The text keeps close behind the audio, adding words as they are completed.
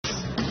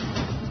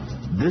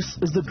This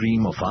is the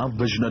dream of our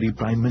visionary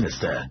Prime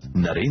Minister,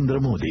 Narendra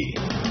Modi.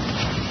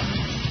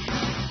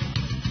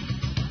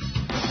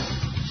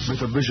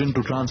 With a vision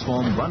to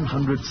transform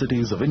 100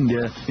 cities of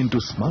India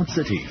into smart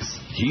cities,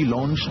 he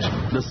launched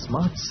the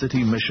Smart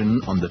City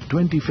Mission on the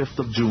 25th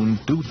of June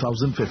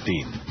 2015.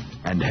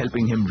 And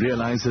helping him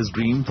realize his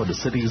dream for the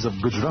cities of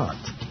Gujarat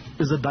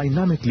is a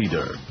dynamic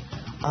leader,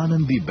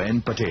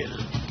 Anandiben Patel.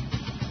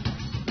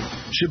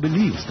 She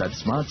believes that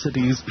smart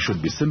cities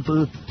should be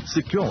simple,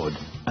 secured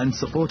and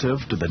supportive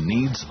to the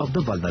needs of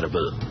the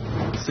vulnerable.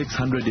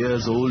 600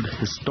 years old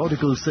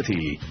historical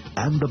city,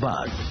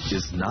 Ahmedabad,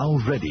 is now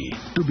ready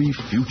to be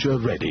future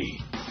ready.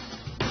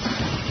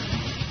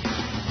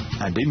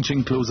 And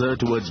inching closer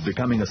towards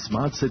becoming a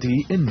smart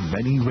city in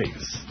many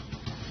ways.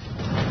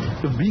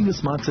 If being a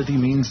smart city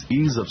means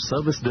ease of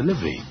service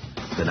delivery,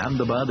 then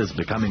Ahmedabad is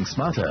becoming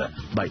smarter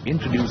by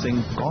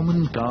introducing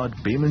Common Card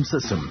Payment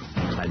System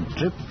and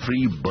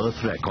trip-free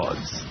birth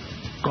records.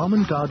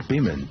 Common Card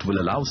Payment will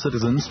allow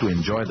citizens to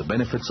enjoy the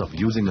benefits of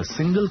using a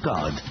single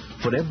card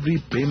for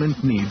every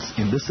payment needs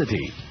in the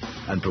city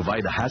and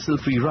provide a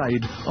hassle-free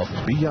ride of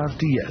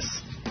BRTS,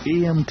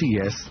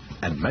 AMTS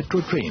and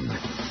metro train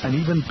and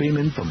even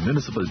payment for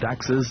municipal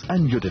taxes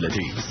and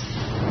utilities.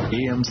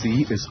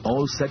 AMC is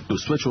all set to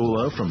switch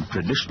over from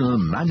traditional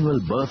manual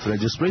birth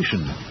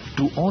registration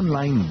to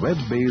online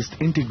web-based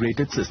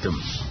integrated system,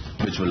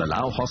 which will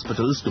allow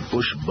hospitals to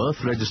push birth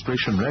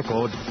registration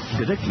record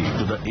directly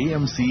to the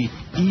AMC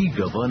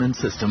e-governance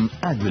system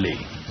annually,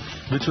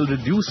 which will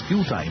reduce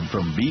queue time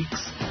from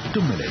weeks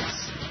to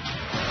minutes.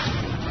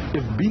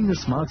 If being a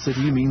smart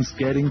city means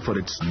caring for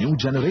its new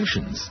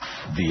generations,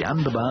 the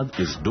Ahmedabad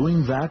is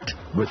doing that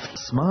with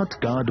smart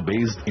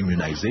card-based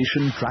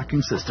immunization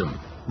tracking system.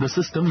 The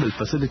system will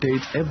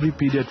facilitate every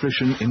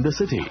pediatrician in the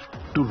city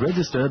to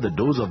register the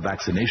dose of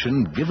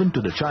vaccination given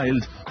to the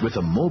child with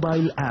a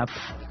mobile app,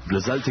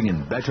 resulting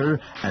in better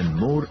and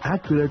more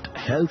accurate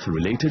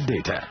health-related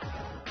data.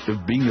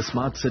 If being a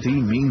smart city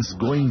means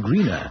going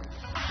greener,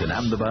 then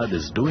Ahmedabad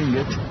is doing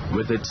it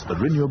with its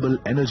renewable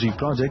energy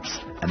projects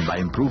and by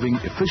improving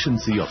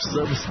efficiency of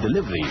service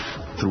delivery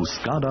through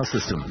SCADA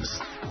systems.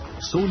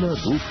 Solar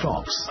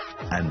rooftops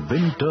and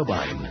wind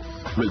turbine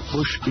will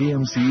push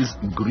AMC's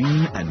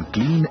Green and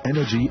Clean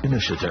Energy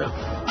initiative.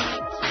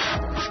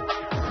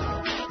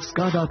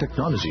 SCADA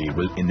technology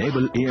will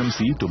enable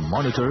AMC to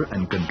monitor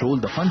and control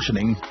the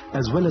functioning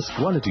as well as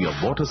quality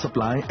of water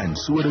supply and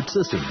sewerage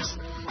systems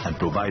and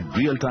provide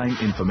real-time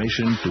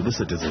information to the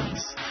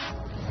citizens.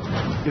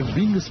 If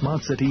being a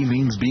smart city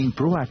means being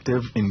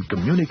proactive in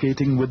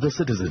communicating with the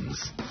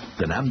citizens,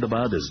 then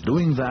Ahmedabad is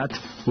doing that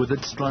with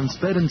its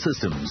transparent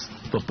systems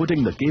for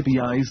putting the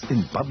KPIs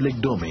in public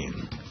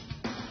domain.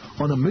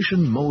 On a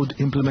mission mode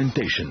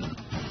implementation,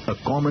 a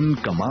common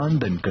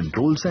command and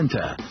control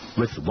center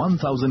with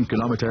 1,000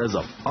 kilometers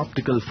of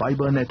optical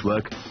fiber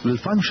network will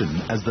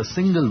function as the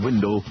single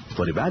window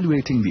for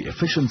evaluating the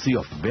efficiency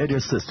of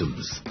various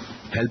systems.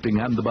 Helping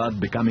Ahmedabad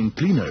becoming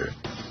cleaner,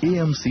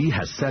 AMC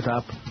has set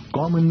up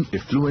Common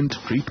Effluent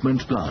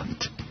Treatment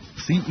Plant,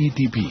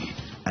 CETP,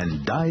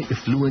 and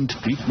Di-Effluent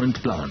Treatment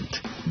Plant,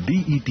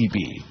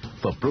 DETP,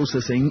 for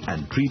processing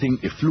and treating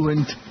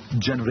effluent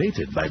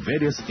generated by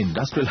various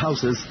industrial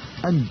houses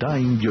and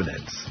dyeing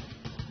units.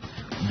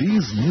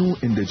 These new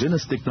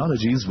indigenous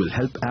technologies will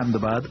help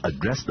Ahmedabad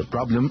address the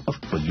problem of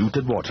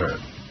polluted water.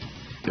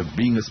 If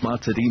being a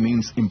smart city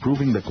means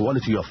improving the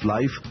quality of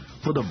life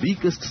for the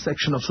weakest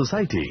section of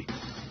society,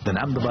 then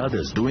Ahmedabad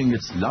is doing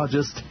its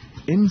largest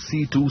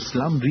in-situ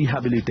slum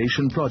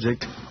rehabilitation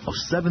project of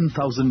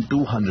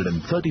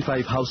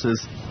 7,235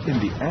 houses in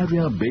the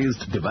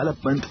Area-Based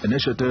Development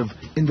Initiative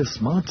in the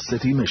Smart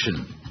City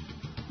Mission.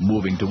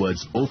 Moving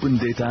towards open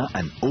data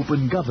and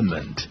open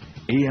government,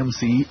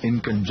 AMC in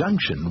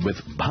conjunction with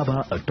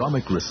Bhabha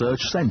Atomic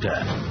Research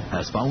Center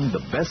has found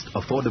the best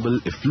affordable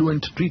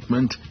effluent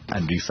treatment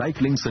and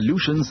recycling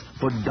solutions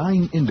for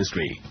dyeing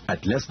industry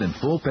at less than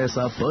 4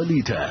 paisa per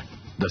litre.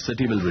 The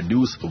city will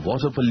reduce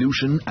water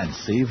pollution and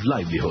save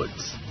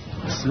livelihoods.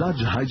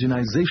 Sludge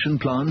hygienization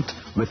plant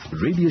with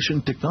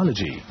radiation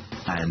technology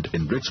and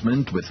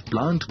enrichment with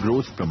plant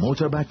growth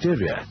promoter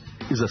bacteria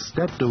is a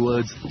step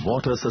towards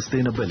water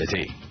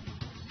sustainability.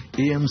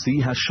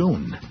 AMC has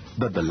shown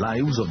that the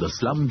lives of the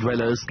slum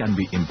dwellers can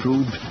be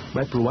improved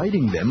by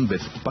providing them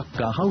with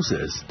Pakka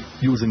houses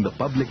using the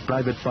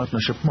public-private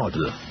partnership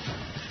model.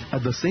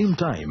 At the same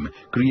time,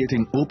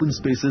 creating open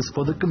spaces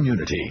for the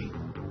community.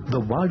 The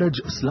Wadaj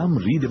slum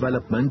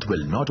redevelopment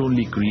will not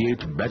only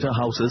create better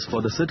houses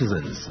for the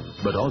citizens,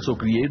 but also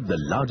create the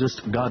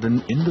largest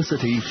garden in the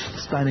city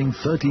spanning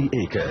 30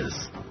 acres.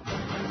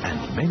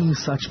 And many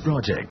such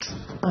projects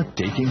are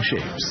taking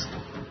shapes.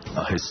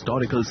 A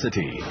historical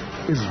city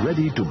is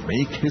ready to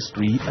make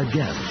history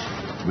again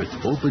with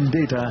open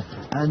data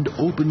and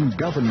open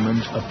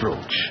government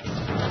approach.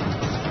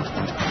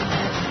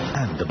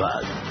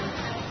 Ahmedabad,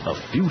 a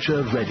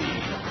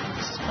future-ready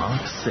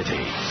smart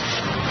city.